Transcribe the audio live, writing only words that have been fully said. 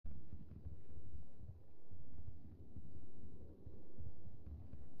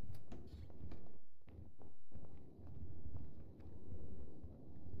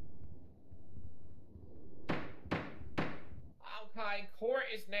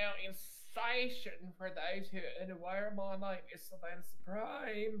is now in session. For those who are unaware, my name is Savannah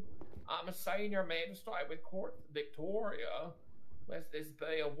Supreme. I'm a senior magistrate with Court Victoria. Let this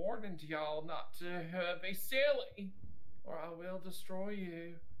be a warning to y'all not to be silly, or I will destroy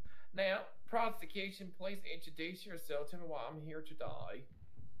you. Now, prosecution, please introduce yourself to me why I'm here today.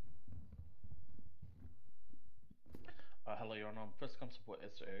 Hello, Your Honor. I'm First Constable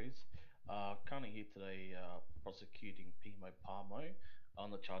SOs. Currently here today prosecuting Peemo Parmo on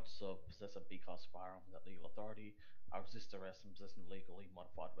the charges of possess a B-class firearm without legal authority, resist arrest and possessing a legally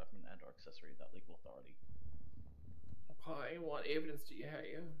modified weapon and or accessory without legal authority. Okay, what evidence do you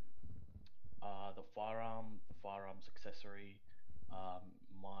have? The firearm's accessory,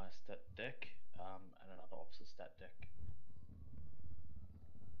 my stat deck, and another officer's stat deck.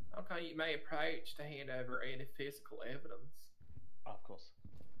 Okay, you may approach to hand over any physical evidence. Of course.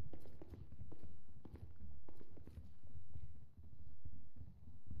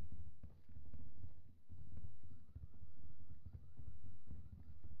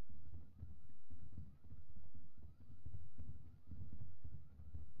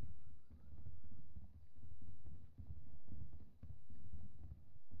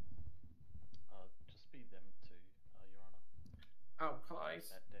 Just be them two, Your Honor. Okay.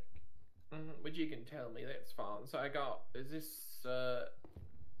 That deck. Which you can tell me, that's fine. So I got, is this, oh,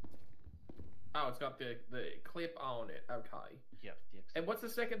 it's got the clip on it, okay. Yep, and what's the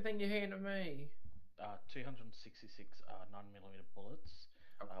second thing you handed me? 266 9mm bullets.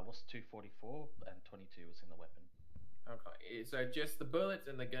 Okay. Was 244 and 22 was in the weapon. Okay, so just the bullets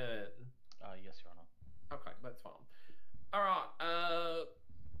and the gun? Yes, Your Honor. Okay, that's fine. Alright,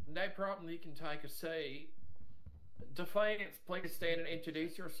 no problem, you can take a seat. Defendants, please stand and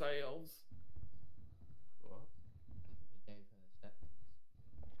introduce yourselves. What? I think he gave her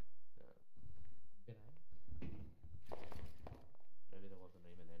statements. No. Maybe there wasn't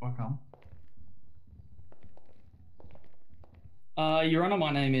even any. Welcome. Your Honor,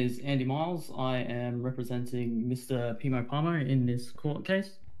 my name is Andy Miles. I am representing Mr. Peemo Parmo in this court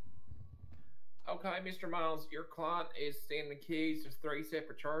case. Okay, Mr. Miles, your client is standing accused of 3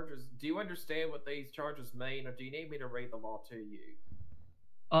 separate charges. Do you understand what these charges mean, or do you need me to read the law to you?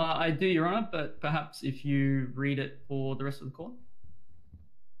 I do, Your Honor, but perhaps if you read it for the rest of the court.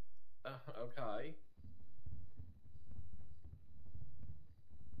 Okay.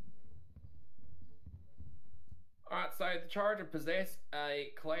 Alright, so the charge of possess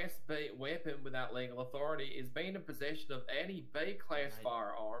a Class B weapon without legal authority is being in possession of any B-class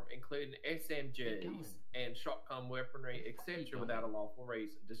firearm, including SMGs and shotgun weaponry, etc., without a lawful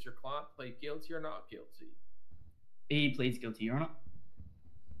reason. Does your client plead guilty or not guilty? He pleads guilty, Your Honor.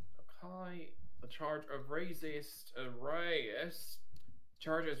 Okay, the charge of resist arrest.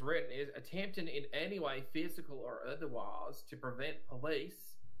 Charge as written is attempting in any way, physical or otherwise, to prevent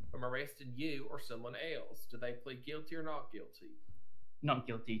police from arresting you or someone else. Do they plead guilty or not guilty? Not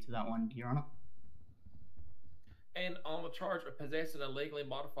guilty to that one, Your Honor. And on the charge of possessing a legally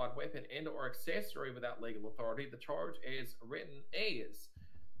modified weapon and or accessory without legal authority, the charge as written is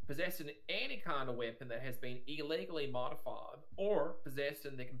possessing any kind of weapon that has been illegally modified or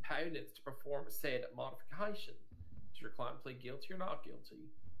possessing the components to perform said modification. Does your client plead guilty or not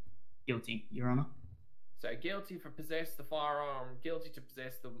guilty? Guilty, Your Honor. So guilty for possess the firearm, guilty to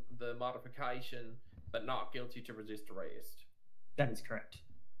possess the modification, but not guilty to resist arrest. That is correct.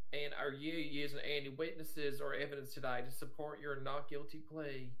 And are you using any witnesses or evidence today to support your not guilty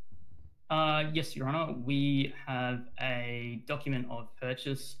plea? Yes, Your Honor. We have a document of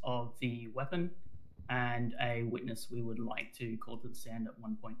purchase of the weapon and a witness we would like to call to the stand at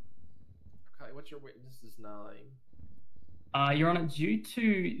one point. Okay, what's your witness's name? Your Honor, due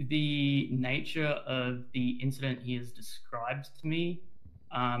to the nature of the incident he has described to me,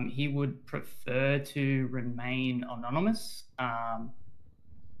 he would prefer to remain anonymous.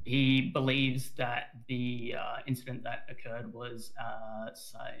 He believes that the incident that occurred was,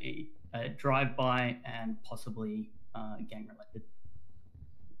 say, a drive-by and possibly gang-related.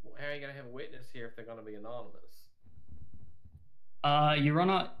 Well, how are you going to have a witness here if they're going to be anonymous? Your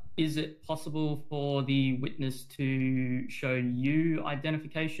Honor, is it possible for the witness to show you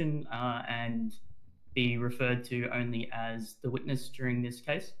identification and be referred to only as the witness during this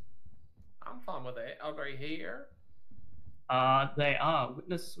case? I'm fine with that. Are they here? They are.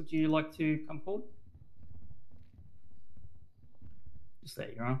 Witness, would you like to come forward? Just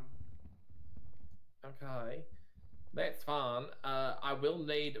there, Your Honor. Okay. That's fine. I will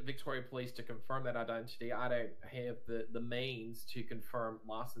need Victoria Police to confirm that identity. I don't have the means to confirm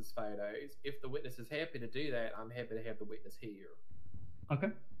license photos. If the witness is happy to do that, I'm happy to have the witness here. Okay.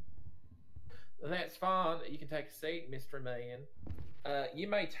 That's fine. You can take a seat, Mr. Man. You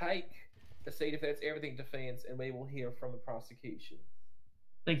may take the seat if that's everything defense, and we will hear from the prosecution.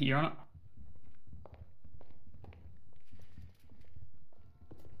 Thank you, Your Honor.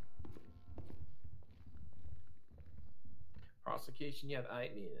 Prosecution, you have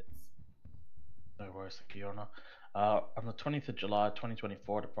 8 minutes. No worries, thank you, Your Honour. On the 20th of July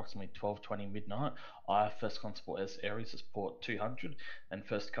 2024 at approximately 12:20 midnight, I, First Constable S. Aries as Port 200 and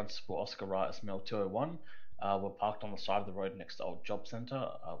First Constable Oscar Wright as Mel 201 were parked on the side of the road next to Old Job Centre,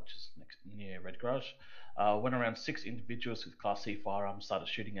 which is near Red Garage. When around 6 individuals with Class C firearms started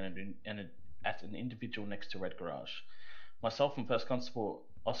shooting at an individual next to Red Garage. Myself and First Constable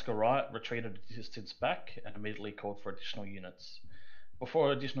Oscar Wright retreated a distance back and immediately called for additional units.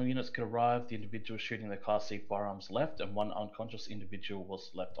 Before additional units could arrive, the individual shooting the Class C firearms left and one unconscious individual was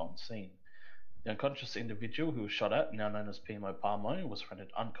left on scene. The unconscious individual who was shot at, now known as Peemo Parmo, was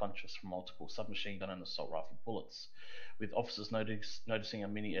rendered unconscious from multiple submachine gun and assault rifle bullets, with officers noticing a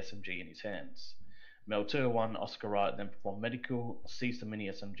mini SMG in his hands. Mel 201 Oscar Wright then performed medical, seized the mini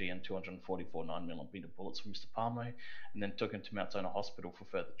SMG and 244 9mm bullets from Mr. Parmo, and then took him to Mount Zona Hospital for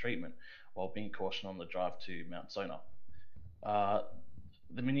further treatment, while being cautioned on the drive to Mount Zona.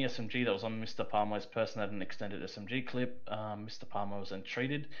 The mini SMG that was on Mr. Parmo's person had an extended SMG clip. Mr. Parmo was then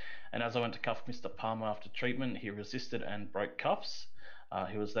treated, and as I went to cuff Mr. Parmo after treatment, he resisted and broke cuffs.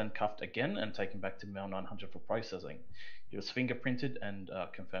 He was then cuffed again and taken back to Mel 900 for processing. He was fingerprinted and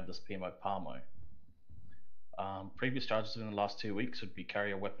confirmed as Peemo Parmo. Previous charges within the last 2 weeks would be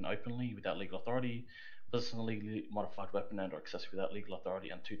carry a weapon openly without legal authority, possess a legally modified weapon and or accessory without legal authority,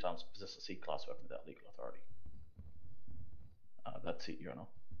 and 2 times possess a C-class weapon without legal authority. That's it, Your Honour.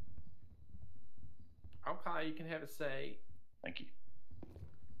 Okay, you can have a seat. Thank you.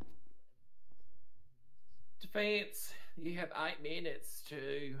 Defense, you have 8 minutes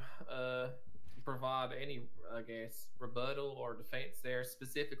to provide any, I guess, rebuttal or defense there,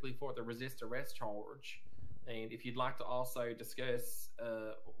 specifically for the resist arrest charge. And if you'd like to also discuss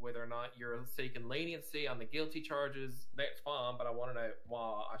whether or not you're seeking leniency on the guilty charges, that's fine, but I want to know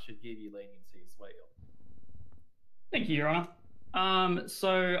why I should give you leniency as well. Thank you, Your Honor.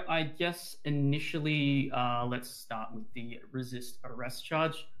 So I guess initially, let's start with the resist arrest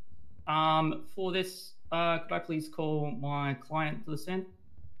charge. For this, could I please call my client to the stand?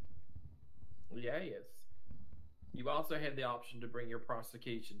 Yes. You also have the option to bring your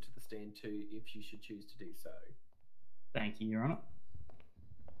prosecution to the stand too, if you should choose to do so. Thank you, Your Honor.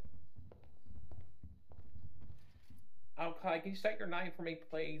 Okay, can you state your name for me,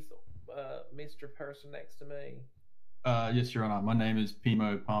 please, Mr. Person next to me? Yes, Your Honor. My name is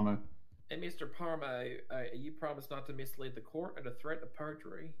Peemo Parmo. And Mr. Parmo, you promise not to mislead the court or to threaten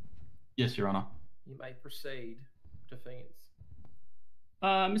perjury? Yes, Your Honor. You may proceed. Defense.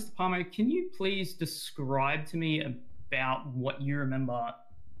 Mr. Parmo, can you please describe to me about what you remember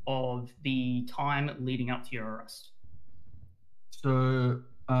of the time leading up to your arrest? So,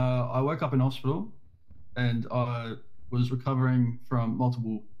 I woke up in hospital and I was recovering from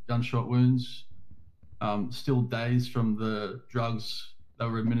multiple gunshot wounds, still dazed from the drugs that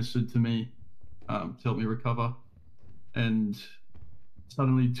were administered to me to help me recover. And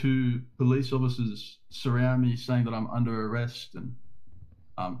suddenly 2 police officers surround me saying that I'm under arrest. And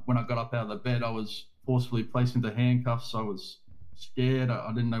when I got up out of the bed, I was forcefully placed into handcuffs. I was scared.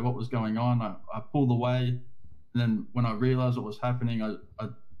 I didn't know what was going on. I pulled away. And then when I realized what was happening,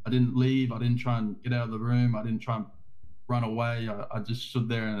 I didn't leave. I didn't try and get out of the room. I didn't try and run away. I just stood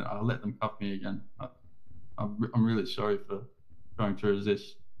there and I let them cuff me again. I'm really sorry for trying to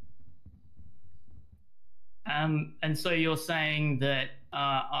resist. And so you're saying that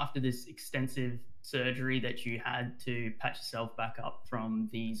after this extensive surgery that you had to patch yourself back up from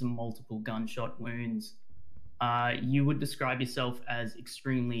these multiple gunshot wounds, you would describe yourself as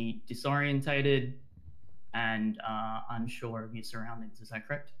extremely disorientated and unsure of your surroundings. Is that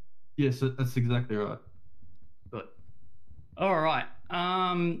correct? Yes, that's exactly right. Good. All right.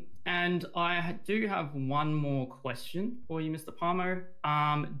 And I do have one more question for you, Mr. Parmo.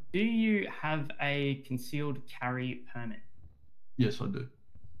 Do you have a concealed carry permit? Yes, I do.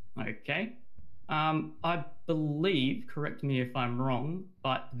 Okay. I believe, correct me if I'm wrong,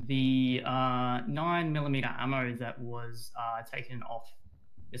 but the 9mm ammo that was taken off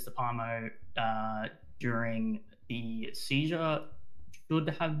Mr. Parmo during the seizure should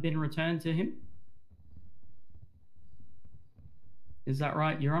have been returned to him. Is that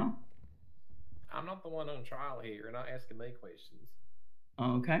right, Your Honor? I'm not the one on trial here. You're not asking me questions.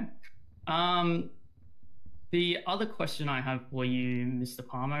 Okay. The other question I have for you, Mr.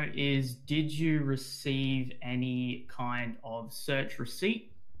 Parmo, is did you receive any kind of search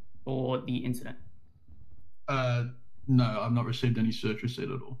receipt for the incident? No, I've not received any search receipt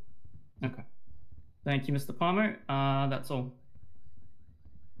at all. Okay. Thank you, Mr. Parmo. That's all.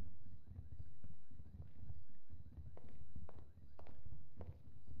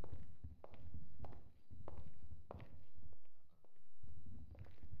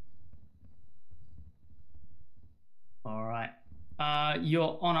 All right.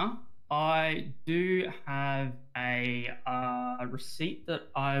 Your Honor, I do have a receipt that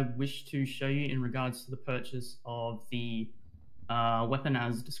I wish to show you in regards to the purchase of the weapon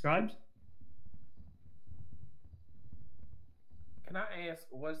as described. Can I ask,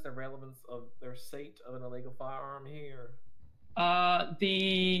 what's the relevance of the receipt of an illegal firearm here?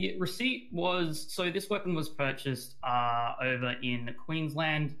 The receipt was, so this weapon was purchased over in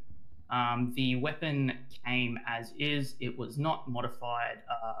Queensland. The weapon came as is. It was not modified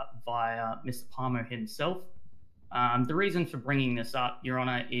via Mr. Parmo himself. The reason for bringing this up, Your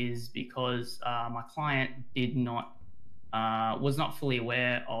Honor, is because my client was not fully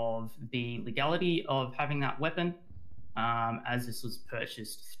aware of the legality of having that weapon, as this was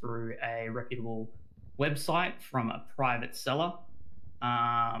purchased through a reputable website from a private seller,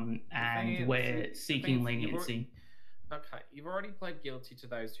 and we're seeking leniency. Okay, you've already pled guilty to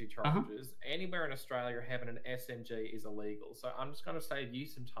those two charges. Anywhere in Australia having an SMG is illegal. So I'm just going to save you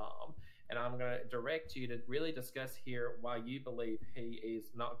some time, and I'm going to direct you to really discuss here why you believe he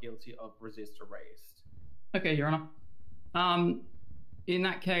is not guilty of resist arrest. Okay, Your Honor. In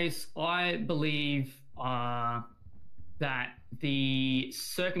that case, I believe that the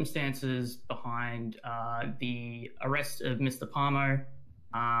circumstances behind the arrest of Mr. Parmo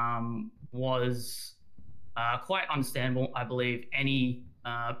was quite understandable. I believe any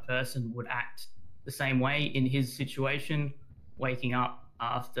person would act the same way in his situation, waking up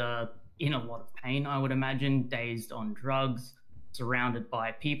after in a lot of pain, I would imagine, dazed on drugs, surrounded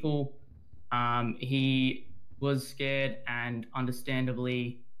by people. He was scared and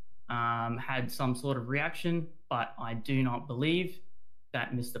understandably had some sort of reaction, but I do not believe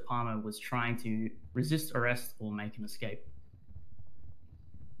that Mr. Parmo was trying to resist arrest or make an escape.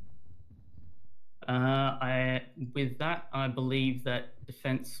 With that, I believe that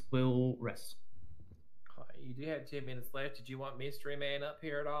defense will rest. You do have 2 minutes left. Did you want Mystery Man up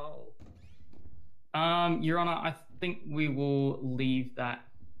here at all? Your Honor, I think we will leave that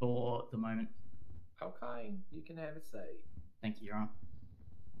for the moment. Okay, you can have a seat. Thank you, Your Honor.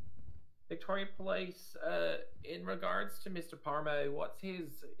 Victoria Police, in regards to Mr. Parmo, what's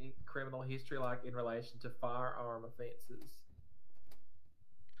his criminal history like in relation to firearm offences?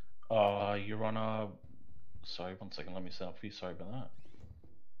 Your Honor, sorry, 1 second, let me set up for you, sorry about that.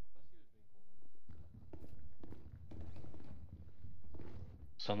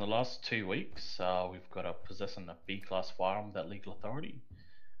 So in the last 2 weeks, we've got a possessing a B-class firearm without legal authority.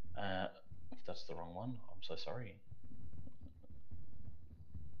 If that's the wrong one, I'm so sorry.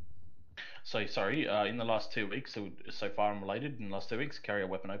 So sorry, in the last 2 weeks, so firearm related, in the last 2 weeks, carry a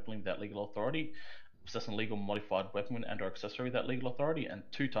weapon openly without legal authority, possess a legal modified weapon and or accessory without legal authority, and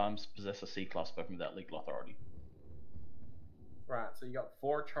 2 times possess a C-class weapon without legal authority. Right, so you got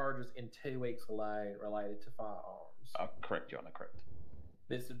 4 charges in 2 weeks alone related to firearms. Correct, Your Honor, correct.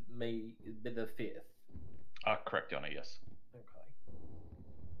 This would be the 5th. Correct, Your Honor, yes.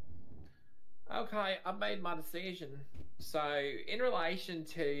 Okay, I've made my decision. So, in relation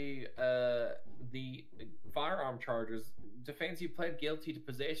to the firearm charges, defense, you pled guilty to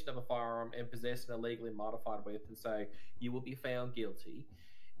possession of a firearm and possessing a legally modified weapon, so you will be found guilty.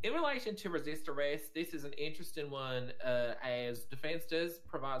 In relation to resist arrest, this is an interesting one, as defense does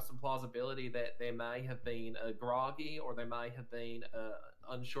provide some plausibility that they may have been groggy, or they may have been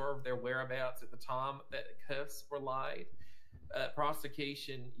unsure of their whereabouts at the time that the cuffs were laid.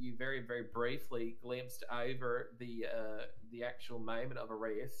 Prosecution, you very, very briefly glimpsed over the actual moment of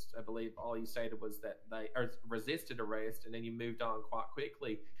arrest. I believe all you stated was that they resisted arrest, and then you moved on quite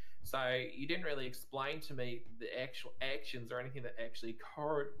quickly. So you didn't really explain to me the actual actions or anything that actually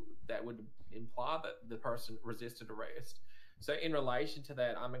occurred that would imply that the person resisted arrest. So in relation to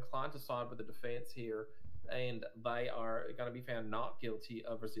that, I'm inclined to side with the defense here, and they are going to be found not guilty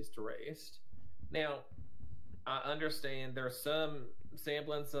of resist arrest. Now, I understand there's some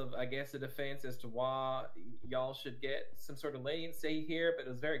semblance of, I guess, a defense as to why y'all should get some sort of leniency here, but it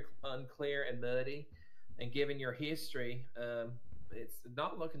was very unclear and muddy. And given your history, it's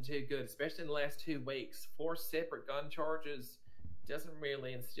not looking too good, especially in the last 2 weeks. 4 separate gun charges doesn't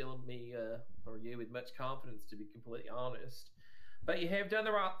really instill me or you with much confidence, to be completely honest. But you have done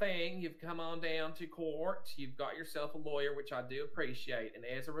the right thing. You've come on down to court. You've got yourself a lawyer, which I do appreciate. And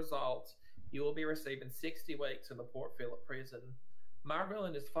as a result, you will be receiving 60 weeks in the Port Phillip prison. My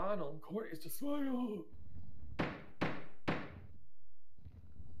ruling is final. Court is dismissed.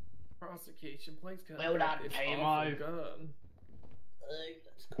 prosecution, please come Well back done, this Peemo. awful gun.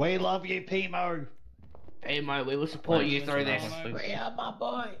 We love you, Peemo. Peemo, we will support you through this. We are my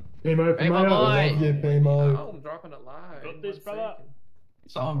boy. Peemo, Hey, Peemo. my boy. I love you, Peemo. Oh, I'm dropping a line. Got this, 1 brother. second.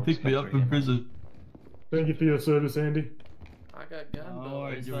 Someone picked me up from prison. Thank you for your service, Andy. I got gun No butt.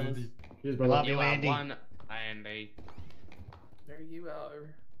 worries, fellas. Cheers, We brother. love You you, are Andy. one, Andy. There you are.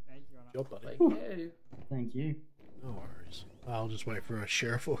 Job, buddy. Thank you. Thank you. No worries. I'll just wait for a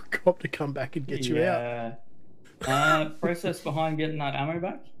sheriff or a cop to come back and get you out. Process behind getting that ammo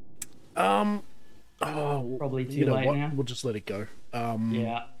back? Oh, Probably too you know late what? now. We'll just let it go.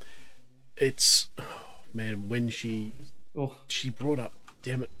 Yeah. It's, man, when she Oh, brought up,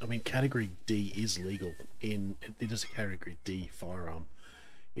 damn it, I mean, category D is legal in, it is a category D firearm.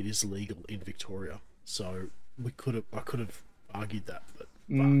 It is legal in Victoria. So I could have argued that, but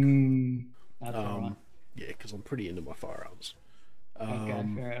fuck. that's alright. Yeah, because I'm pretty into my firearms. Okay,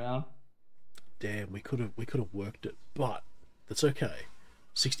 fair enough. Damn, we could have worked it, but that's okay.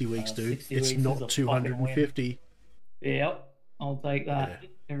 60 weeks, dude. 60 it's weeks is a not fucking 250. Yep, I'll take that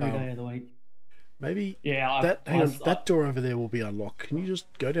every day of the week. Maybe Yeah, that door over there will be unlocked. Can you just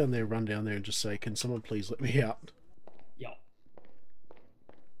go down there, run down there, and just say, "Can someone please let me out?"